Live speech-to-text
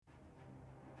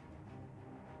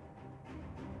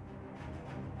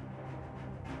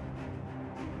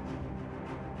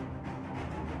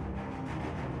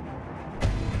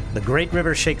The Great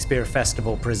River Shakespeare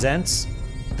Festival presents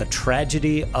The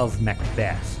Tragedy of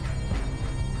Macbeth.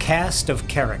 Cast of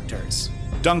characters: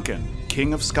 Duncan,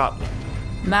 King of Scotland.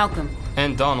 Malcolm.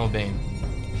 And Donalbain,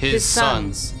 his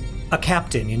sons. A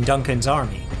captain in Duncan's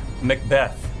army.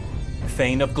 Macbeth,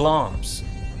 Thane of Glamis.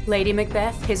 Lady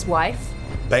Macbeth, his wife.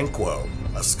 Banquo,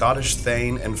 a Scottish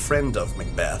thane and friend of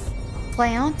Macbeth.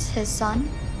 Fleance, his son.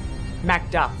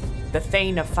 Macduff, the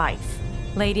Thane of Fife.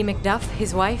 Lady Macduff,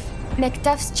 his wife.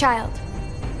 Macduff's child.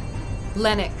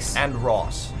 Lennox. And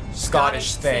Ross,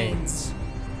 Scottish thanes.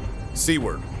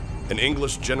 Siward, an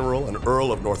English general and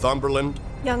Earl of Northumberland.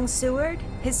 Young Seward,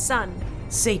 his son.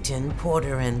 Satan,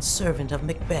 porter and servant of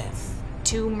Macbeth.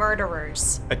 2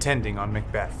 murderers. Attending on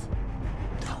Macbeth.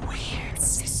 The Weird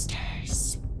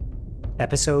Sisters.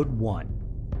 Episode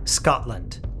 1.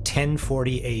 Scotland,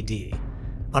 1040 AD.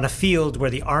 On a field where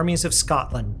the armies of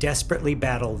Scotland desperately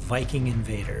battle Viking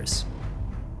invaders.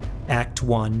 Act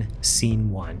 1,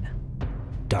 Scene 1.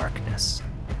 Darkness.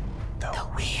 The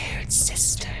Weird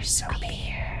Sisters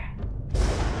appear.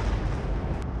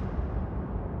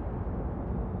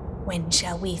 When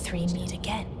shall we 3 meet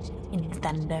again? In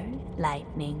thunder,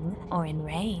 lightning, or in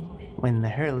rain? When the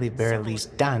hurly-burly's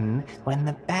done, when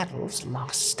the battle's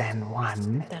lost and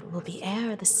won. That will be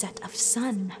ere the set of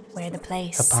sun, where the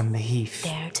place upon the heath,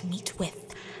 there to meet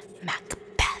with Macbeth.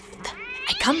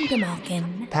 I come to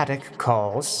Malkin. Paddock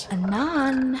calls.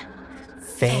 Anon.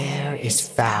 Fair is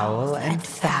foul, and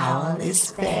foul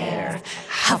is fair.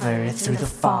 Hover through the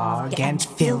fog and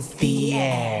filthy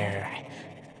air.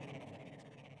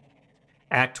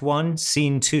 Act 1,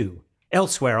 Scene 2.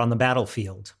 Elsewhere on the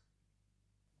battlefield.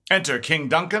 Enter King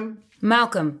Duncan.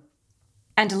 Malcolm.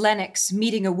 And Lennox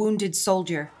meeting a wounded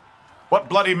soldier. What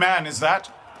bloody man is that?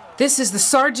 This is the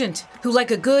sergeant who,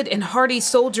 like a good and hardy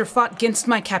soldier, fought 'gainst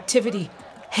my captivity.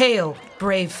 Hail,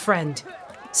 brave friend.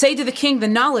 Say to the king the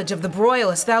knowledge of the broil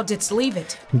as thou didst leave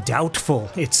it. Doubtful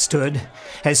it stood,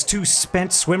 as 2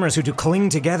 spent swimmers who do cling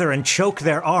together and choke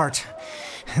their art.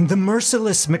 The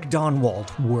merciless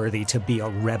MacDonwald, worthy to be a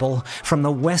rebel, from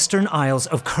the western isles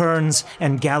of Kerns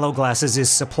and Gallowglasses is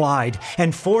supplied,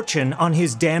 and fortune on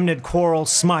his damned quarrel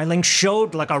smiling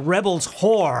showed like a rebel's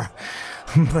whore.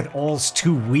 But all's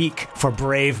too weak for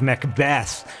brave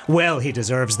Macbeth. Well, he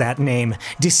deserves that name.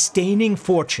 Disdaining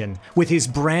fortune, with his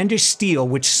brandished steel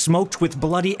which smoked with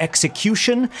bloody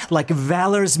execution, like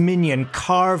valor's minion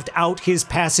carved out his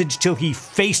passage till he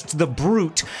faced the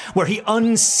brute, where he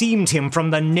unseamed him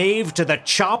from the nave to the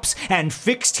chops and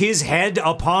fixed his head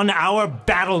upon our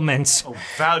battlements. Oh,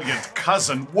 valiant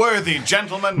cousin, worthy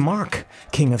gentleman. Mark,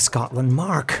 King of Scotland,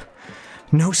 mark.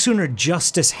 No sooner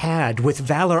justice had, with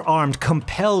valor armed,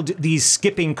 compelled these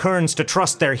skipping kerns to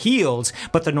trust their heels,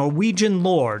 but the Norwegian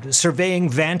lord, surveying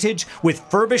vantage with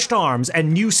furbished arms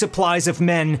and new supplies of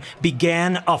men,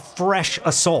 began a fresh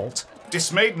assault.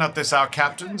 Dismayed not this our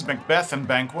captains, Macbeth and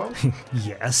Banquo?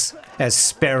 Yes, as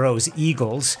sparrows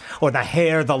eagles, or the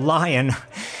hare the lion.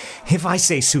 If I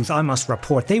say sooth, I must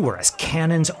report they were as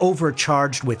cannons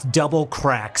overcharged with double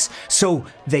cracks, so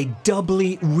they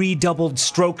doubly redoubled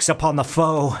strokes upon the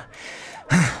foe.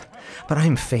 But I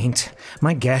am faint.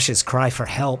 My gashes cry for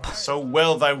help. So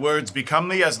well thy words become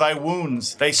thee as thy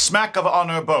wounds. They smack of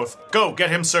honor both. Go,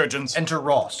 get him surgeons. Enter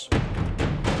Ross.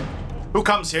 Who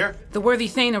comes here? The worthy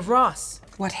Thane of Ross.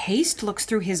 What haste looks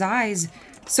through his eyes,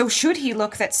 so should he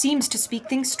look that seems to speak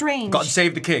things strange. God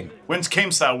save the king. Whence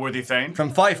camest thou, worthy Thane?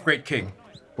 From Fife, great king,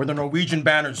 where the Norwegian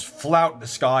banners flout the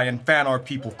sky and fan our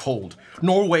people cold.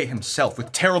 Norway himself,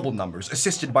 with terrible numbers,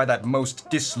 assisted by that most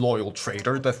disloyal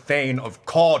traitor, the Thane of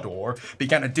Cawdor,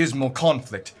 began a dismal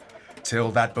conflict,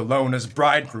 till that Bellona's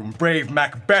bridegroom, brave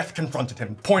Macbeth, confronted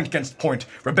him, point against point,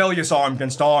 rebellious arm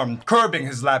against arm, curbing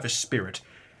his lavish spirit.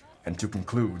 And to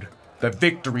conclude, the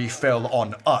victory fell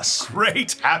on us.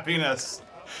 Great happiness!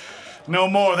 No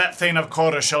more that Thane of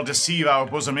Cawdor shall deceive our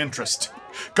bosom interest.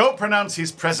 Go pronounce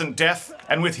his present death,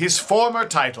 and with his former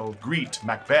title greet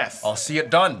Macbeth. I'll see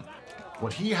it done.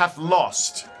 What he hath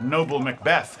lost, noble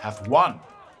Macbeth hath won.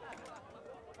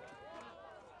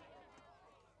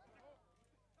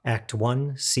 Act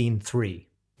 1, Scene 3.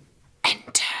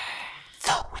 Enter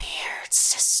the Weird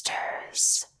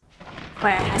Sisters.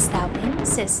 Where hast thou been,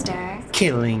 sister?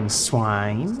 Killing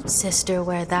swine. Sister,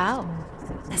 where thou?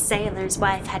 A sailor's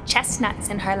wife had chestnuts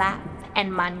in her lap,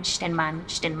 and munched and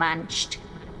munched and munched.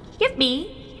 Give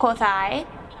me, quoth I.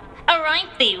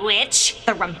 Aright thee, witch,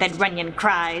 the rumped Runyon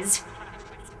cries.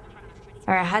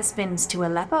 Her husband's to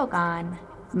Aleppo gone,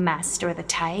 master of the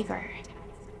tiger.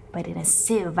 But in a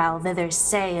sieve I'll thither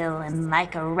sail, and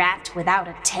like a rat without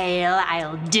a tail,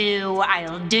 I'll do,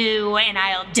 and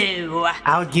I'll do.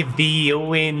 I'll give thee a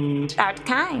wind. Art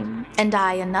kind, And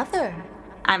I another.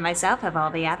 I myself have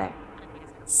all the other.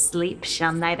 Sleep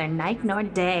shall neither night nor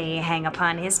day hang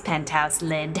upon his penthouse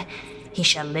lid. He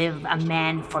shall live a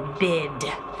man forbid.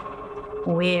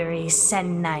 Weary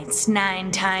nights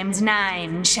 9 times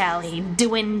 9 shall he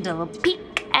dwindle,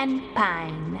 peak, and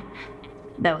pine.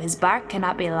 Though his bark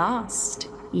cannot be lost,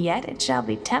 yet it shall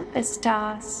be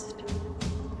tempest-tossed.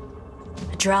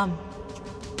 A drum.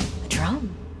 A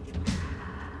drum.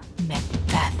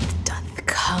 Macbeth doth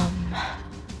come.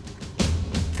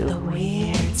 The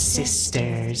weird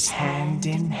sisters, hand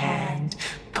in hand,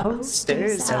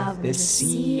 posters of the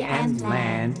sea and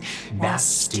land,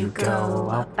 thus do go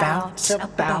about,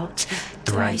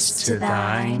 thrice to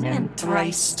thine and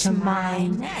thrice to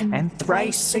mine, and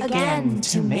thrice again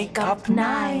to make up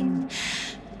 9.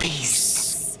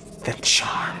 Peace, the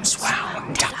charms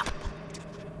wound up.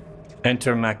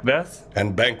 Enter Macbeth.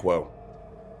 And Banquo.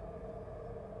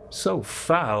 So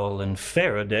foul and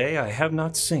fair a day I have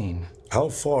not seen. How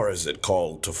far is it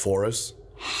called to Forres?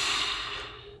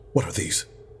 What are these?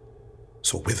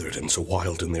 So withered and so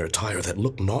wild in their attire that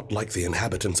look not like the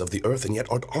inhabitants of the earth, and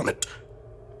yet art on it.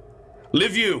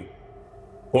 Live you?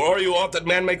 Or are you aught that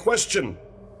man may question?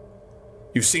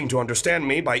 You seem to understand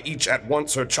me by each at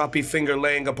once her choppy finger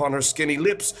laying upon her skinny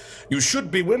lips. You should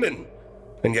be women,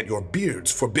 and yet your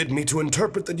beards forbid me to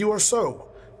interpret that you are so.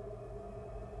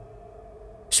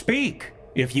 Speak,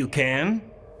 if you can.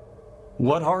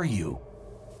 What are you?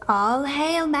 All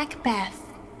hail, Macbeth.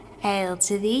 Hail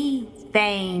to thee,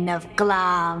 Thane of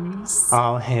Glamis.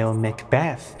 All hail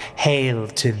Macbeth, hail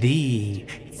to thee,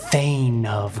 Thane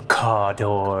of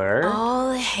Cawdor.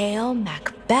 All hail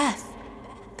Macbeth,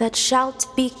 that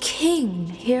shalt be king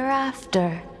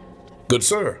hereafter. Good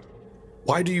sir,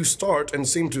 why do you start and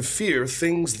seem to fear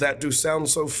things that do sound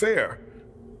so fair?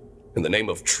 In the name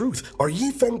of truth, are ye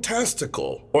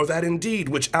fantastical, or that indeed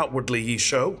which outwardly ye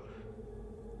show?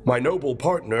 My noble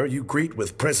partner you greet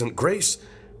with present grace,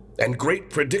 and great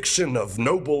prediction of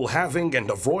noble having and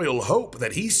of royal hope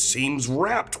that he seems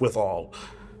rapt withal.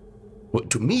 But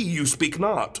to me you speak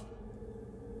not.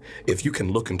 If you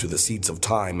can look into the seeds of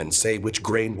time and say which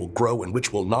grain will grow and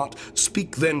which will not,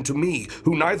 speak then to me,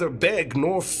 who neither beg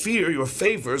nor fear your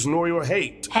favors nor your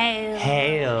hate. Hail.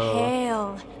 Hail.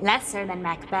 Hail. Lesser than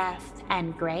Macbeth,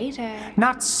 and greater.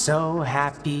 Not so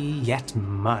happy, yet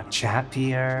much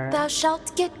happier. Thou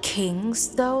shalt get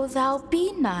kings, though thou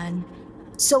be none.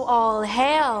 So all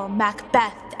hail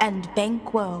Macbeth and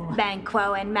Banquo.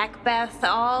 Banquo and Macbeth,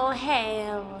 all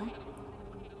hail.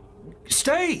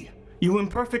 Stay, you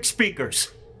imperfect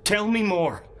speakers. Tell me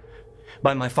more.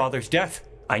 By my father's death,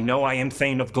 I know I am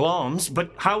Thane of Glamis,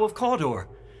 but how of Cawdor?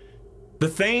 The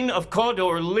Thane of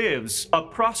Cawdor lives, a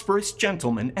prosperous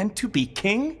gentleman, and to be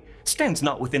king stands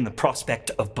not within the prospect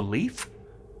of belief.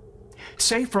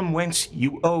 Say from whence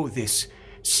you owe this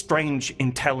strange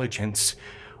intelligence,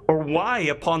 or why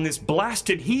upon this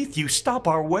blasted heath you stop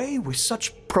our way with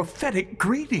such prophetic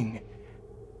greeting.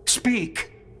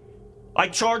 Speak, I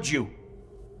charge you.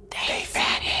 They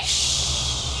vanish.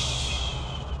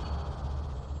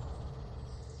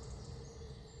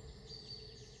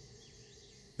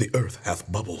 The earth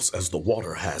hath bubbles as the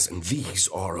water has, and these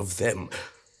are of them.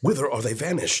 Whither are they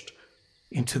vanished?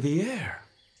 Into the air.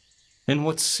 And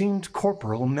what seemed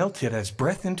corporal melted as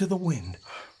breath into the wind.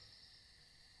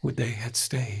 Would they had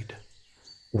stayed.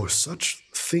 Were such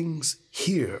things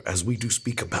here as we do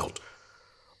speak about?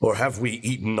 Or have we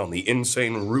eaten on the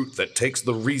insane root that takes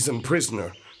the reason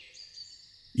prisoner?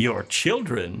 Your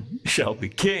children shall be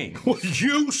king.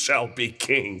 You shall be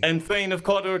king. And Thane of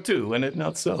Cawdor too, and it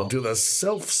not so. To the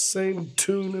self-same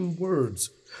tune and words.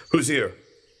 Who's here?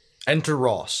 Enter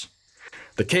Ross.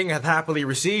 The king hath happily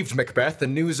received, Macbeth, the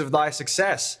news of thy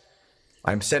success.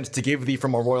 I am sent to give thee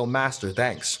from our royal master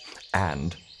thanks,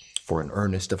 and, for an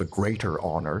earnest of a greater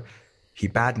honor, he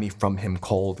bade me from him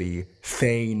call thee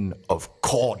Thane of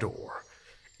Cawdor.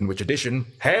 In which addition,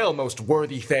 hail, most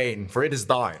worthy Thane, for it is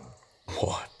thine.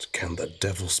 What, can the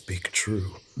devil speak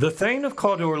true? The Thane of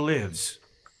Cawdor lives.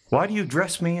 Why do you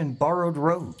dress me in borrowed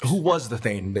robes? Who was the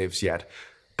Thane lives yet,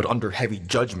 but under heavy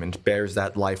judgment bears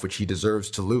that life which he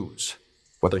deserves to lose.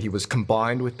 Whether he was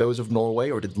combined with those of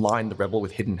Norway, or did line the rebel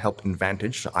with hidden help and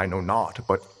vantage, I know not,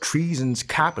 but treason's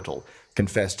capital,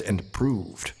 confessed and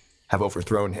proved, have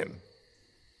overthrown him.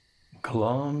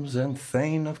 Glamis and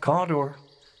Thane of Cawdor,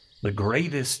 the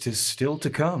greatest is still to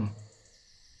come.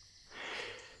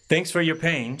 Thanks for your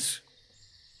pains.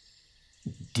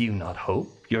 Do you not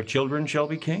hope your children shall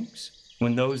be kings?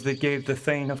 when those that gave the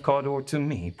Thane of Cawdor to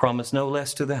me promised no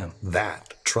less to them.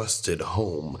 That trusted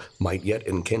home might yet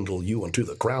enkindle you unto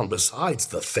the crown besides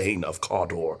the Thane of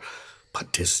Cawdor.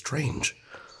 But 'tis strange.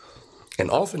 And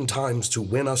oftentimes to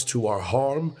win us to our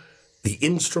harm, the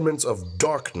instruments of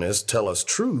darkness tell us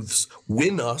truths,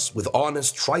 win us with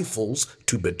honest trifles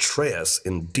to betray us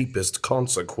in deepest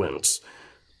consequence.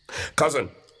 Cousin,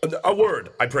 a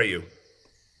word, I pray you.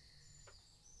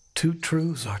 Two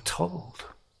truths are told,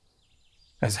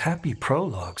 as happy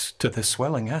prologues to the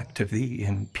swelling act of the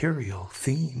imperial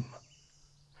theme.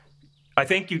 I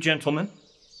thank you, gentlemen.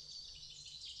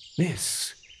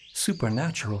 This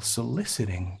supernatural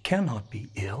soliciting cannot be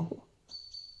ill,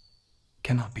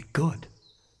 cannot be good.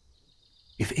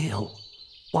 If ill,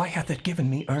 why hath it given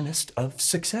me earnest of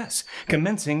success,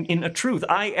 commencing in a truth,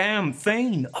 I am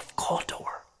Thane of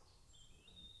Cawdor?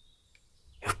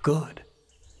 If good,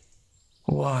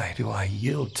 why do I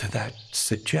yield to that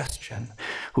suggestion,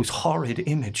 whose horrid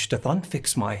image doth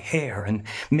unfix my hair and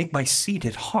make my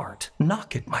seated heart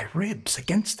knock at my ribs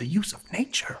against the use of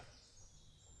nature?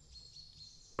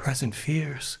 Present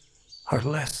fears are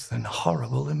less than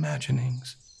horrible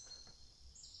imaginings.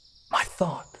 My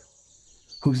thought,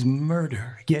 whose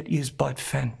murder yet is but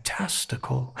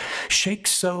fantastical,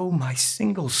 shakes so my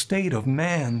single state of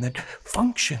man that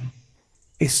function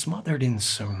is smothered in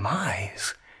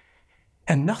surmise,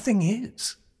 and nothing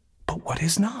is but what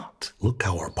is not. Look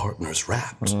how our partner's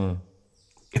wrapped.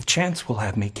 If chance will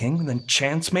have me king, then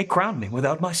chance may crown me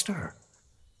without my stir.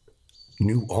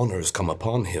 New honors come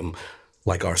upon him,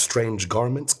 like our strange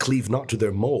garments, cleave not to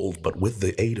their mold, but with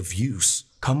the aid of use.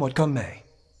 Come what come may,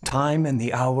 time and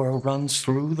the hour runs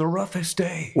through the roughest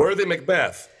day. Worthy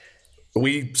Macbeth,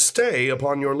 we stay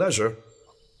upon your leisure.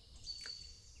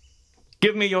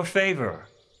 Give me your favor.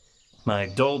 My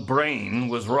dull brain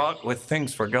was wrought with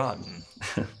things forgotten.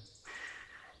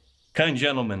 Kind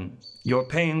gentlemen, your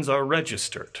pains are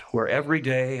registered, where every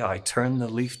day I turn the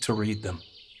leaf to read them.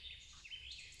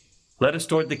 Let us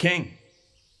toward the king.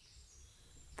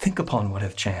 Think upon what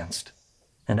have chanced,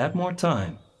 and at more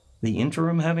time, the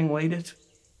interim having waited,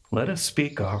 let us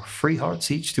speak our free hearts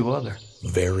each to other.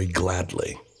 Very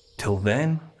gladly. Till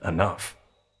then, enough.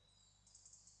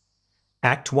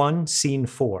 Act 1, Scene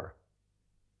 4.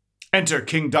 Enter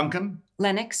King Duncan,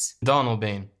 Lennox,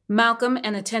 Donalbain, Malcolm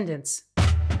and attendants.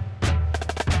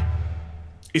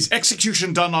 Is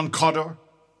execution done on Cawdor?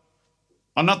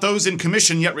 Are not those in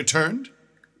commission yet returned?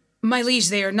 My liege,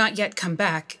 they are not yet come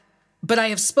back, but I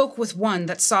have spoke with one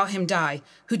that saw him die,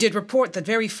 who did report that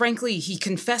very frankly he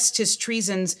confessed his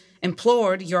treasons,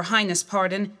 implored your highness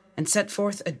pardon, and set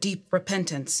forth a deep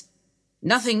repentance.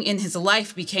 Nothing in his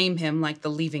life became him like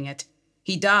the leaving it.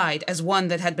 He died as one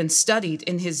that had been studied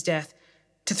in his death,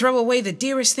 to throw away the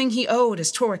dearest thing he owed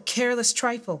as 'twere a careless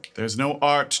trifle. There's no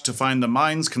art to find the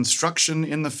mind's construction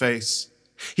in the face.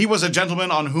 He was a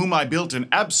gentleman on whom I built an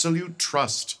absolute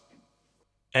trust.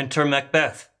 Enter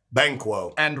Macbeth,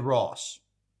 Banquo, and Ross.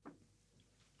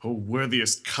 O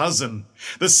worthiest cousin,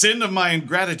 the sin of my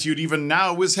ingratitude even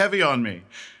now is heavy on me.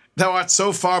 Thou art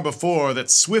so far before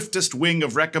that swiftest wing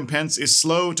of recompense is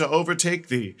slow to overtake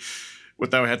thee. What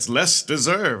thou hadst less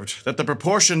deserved, that the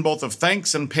proportion both of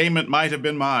thanks and payment might have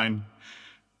been mine.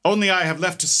 Only I have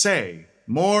left to say,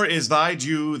 more is thy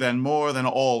due than more than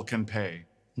all can pay.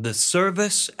 The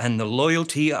service and the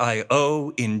loyalty I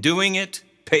owe in doing it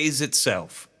pays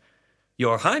itself.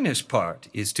 Your highness' part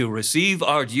is to receive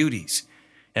our duties,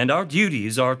 and our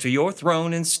duties are to your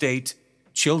throne and state,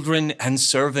 children and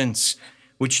servants,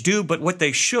 which do but what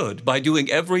they should by doing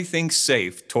everything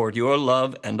safe toward your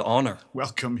love and honor.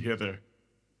 Welcome hither.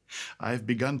 I have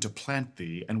begun to plant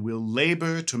thee, and will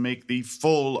labor to make thee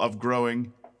full of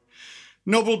growing.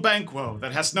 Noble Banquo,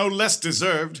 that hast no less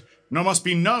deserved, nor must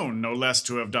be known no less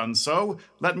to have done so,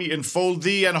 let me enfold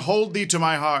thee and hold thee to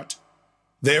my heart.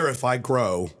 There if I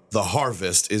grow, the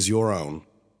harvest is your own.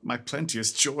 My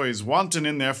plenteous joys, wanton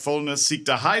in their fullness, seek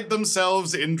to hide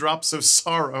themselves in drops of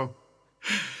sorrow.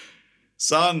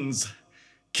 Sons,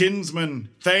 kinsmen,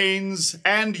 thanes,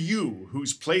 and you,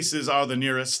 whose places are the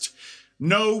nearest,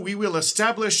 know we will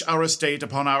establish our estate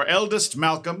upon our eldest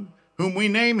Malcolm, whom we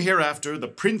name hereafter the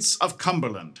Prince of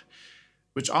Cumberland,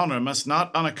 which honor must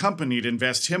not unaccompanied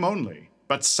invest him only,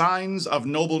 but signs of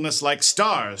nobleness like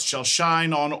stars shall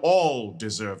shine on all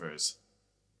deservers.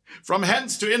 From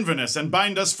hence to Inverness, and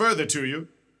bind us further to you.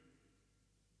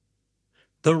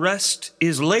 The rest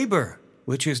is labor,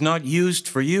 which is not used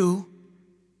for you.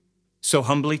 So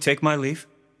humbly take my leave.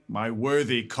 My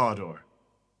worthy Cawdor.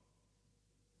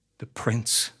 The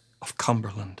Prince of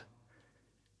Cumberland.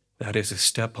 That is a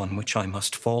step on which I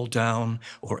must fall down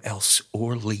or else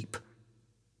o'erleap.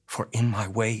 for in my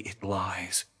way it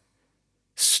lies.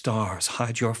 Stars,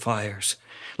 hide your fires.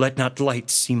 Let not light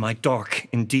see my dark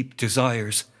and deep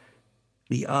desires.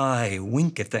 The eye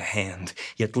winketh the hand,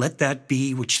 yet let that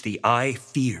be which the eye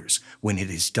fears when it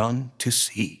is done to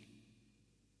see.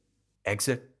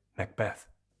 Exit Macbeth.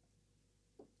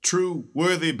 True,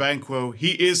 worthy Banquo,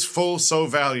 he is full so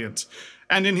valiant,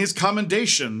 and in his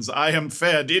commendations I am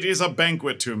fed. It is a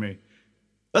banquet to me.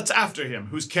 Let's after him,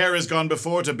 whose care is gone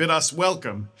before to bid us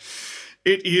welcome.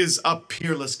 It is a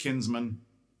peerless kinsman.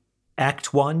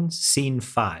 Act 1, Scene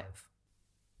 5.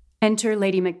 Enter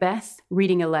Lady Macbeth,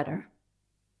 reading a letter.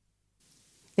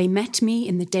 They met me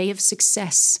in the day of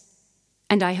success,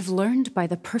 and I have learned by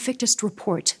the perfectest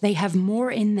report they have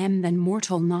more in them than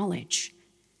mortal knowledge.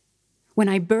 When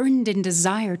I burned in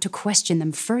desire to question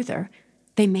them further,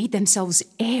 they made themselves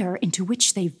air into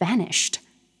which they vanished.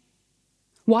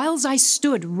 Whiles I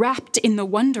stood wrapped in the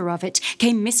wonder of it,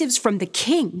 came missives from the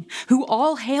king, who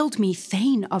all hailed me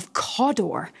Thane of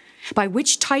Cawdor, by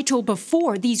which title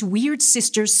before these weird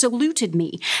sisters saluted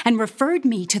me, and referred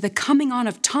me to the coming on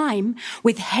of time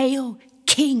with Hail,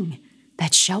 King,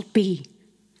 that shalt be.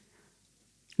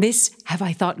 This have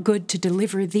I thought good to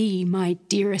deliver thee, my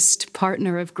dearest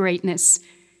partner of greatness,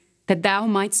 that thou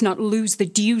mightst not lose the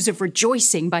dues of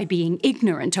rejoicing by being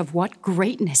ignorant of what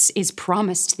greatness is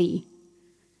promised thee.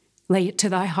 Lay it to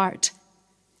thy heart,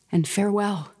 and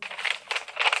farewell.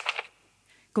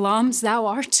 Glamis thou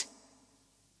art,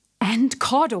 and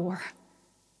Cawdor,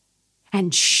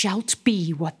 and shalt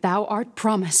be what thou art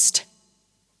promised.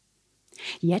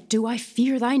 Yet do I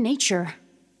fear thy nature.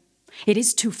 It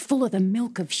is too full of the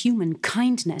milk of human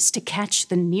kindness to catch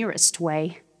the nearest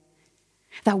way.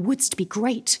 Thou wouldst be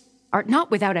great, art not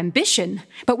without ambition,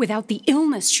 but without the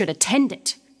illness should attend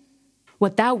it.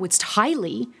 What thou wouldst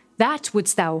highly, that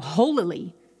wouldst thou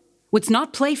holily. Wouldst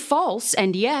not play false,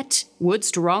 and yet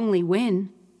wouldst wrongly win.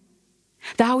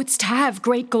 Thou wouldst have,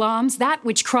 great Glamis, that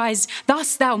which cries,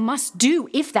 thus thou must do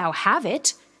if thou have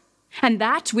it, and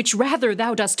that which rather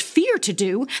thou dost fear to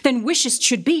do than wishest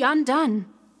should be undone.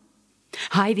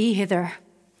 Hie thee hither,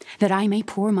 that I may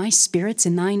pour my spirits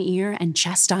in thine ear and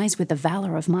chastise with the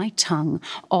valor of my tongue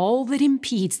all that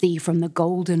impedes thee from the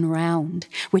golden round,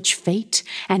 which fate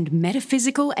and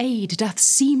metaphysical aid doth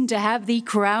seem to have thee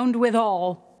crowned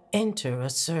withal. Enter a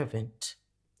servant.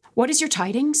 What is your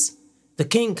tidings? The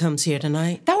king comes here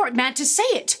tonight. Thou art mad to say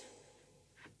it.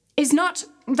 Is not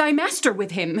thy master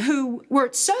with him, who, were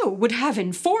it so, would have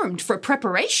informed for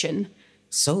preparation?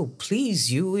 So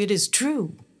please you, it is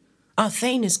true. Our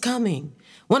Thane is coming.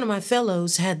 One of my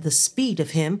fellows had the speed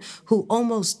of him, who,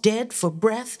 almost dead for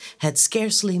breath, had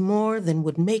scarcely more than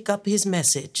would make up his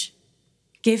message.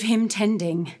 Give him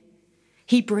tending.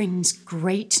 He brings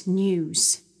great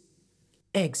news.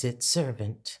 Exit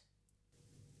servant.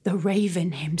 The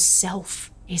raven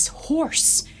himself is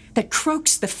hoarse, that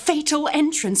croaks the fatal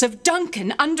entrance of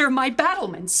Duncan under my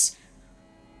battlements.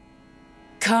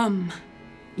 Come,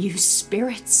 you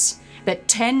spirits that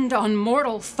tend on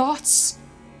mortal thoughts,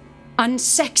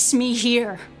 unsex me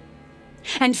here,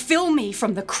 and fill me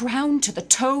from the crown to the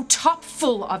toe top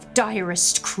full of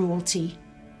direst cruelty.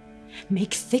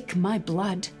 Make thick my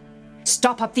blood,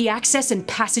 stop up the access and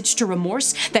passage to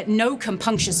remorse, that no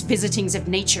compunctious visitings of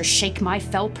nature shake my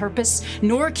fell purpose,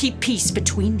 nor keep peace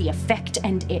between the effect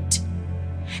and it.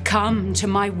 Come to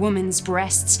my woman's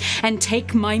breasts, and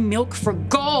take my milk for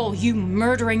gall, you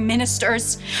murdering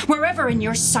ministers, wherever in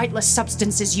your sightless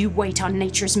substances you wait on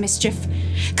nature's mischief.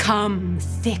 Come,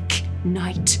 thick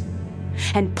night,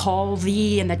 and pall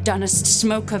thee in the dunnest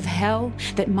smoke of hell,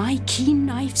 that my keen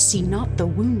knife see not the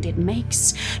wound it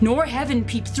makes, nor heaven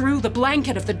peep through the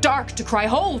blanket of the dark to cry,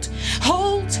 Hold!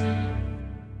 Hold!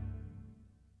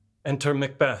 Enter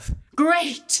Macbeth.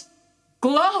 Great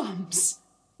Glamis!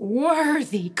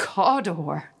 Worthy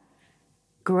Cawdor,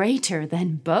 greater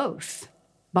than both,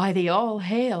 by the all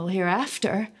hail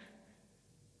hereafter.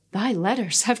 Thy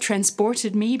letters have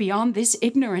transported me beyond this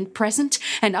ignorant present,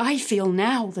 and I feel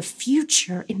now the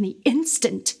future in the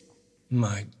instant.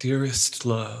 My dearest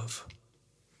love.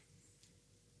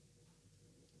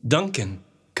 Duncan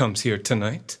comes here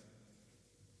tonight.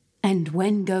 And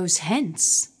when goes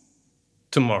hence?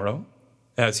 Tomorrow,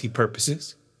 as he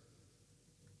purposes.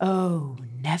 Oh,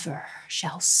 never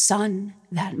shall sun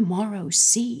that morrow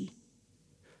see.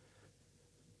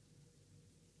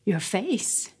 Your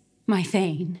face, my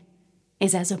Thane,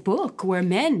 is as a book where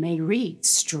men may read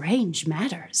strange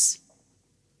matters.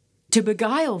 To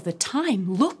beguile the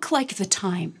time, look like the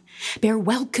time. Bear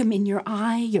welcome in your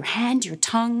eye, your hand, your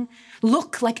tongue.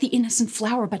 Look like the innocent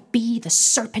flower, but be the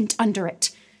serpent under it.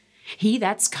 He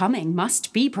that's coming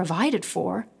must be provided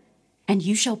for, And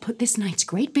you shall put this night's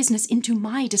great business into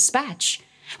my dispatch,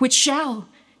 which shall,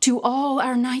 to all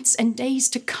our nights and days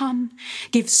to come,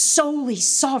 give solely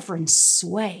sovereign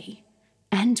sway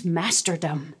and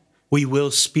masterdom. We will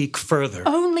speak further.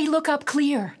 Only look up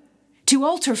clear. To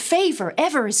alter favor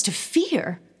ever is to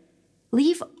fear.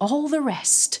 Leave all the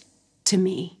rest to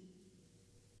me.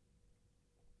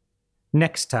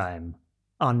 Next time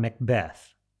on Macbeth.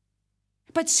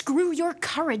 But screw your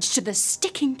courage to the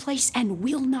sticking place and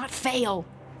will not fail.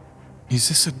 Is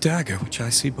this a dagger which I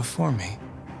see before me?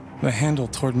 The handle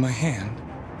toward my hand?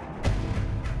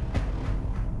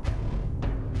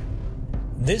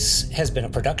 This has been a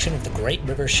production of the Great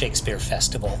River Shakespeare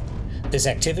Festival. This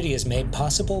activity is made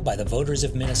possible by the voters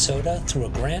of Minnesota through a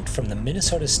grant from the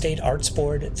Minnesota State Arts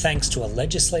Board, thanks to a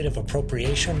legislative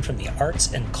appropriation from the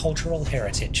Arts and Cultural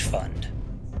Heritage Fund.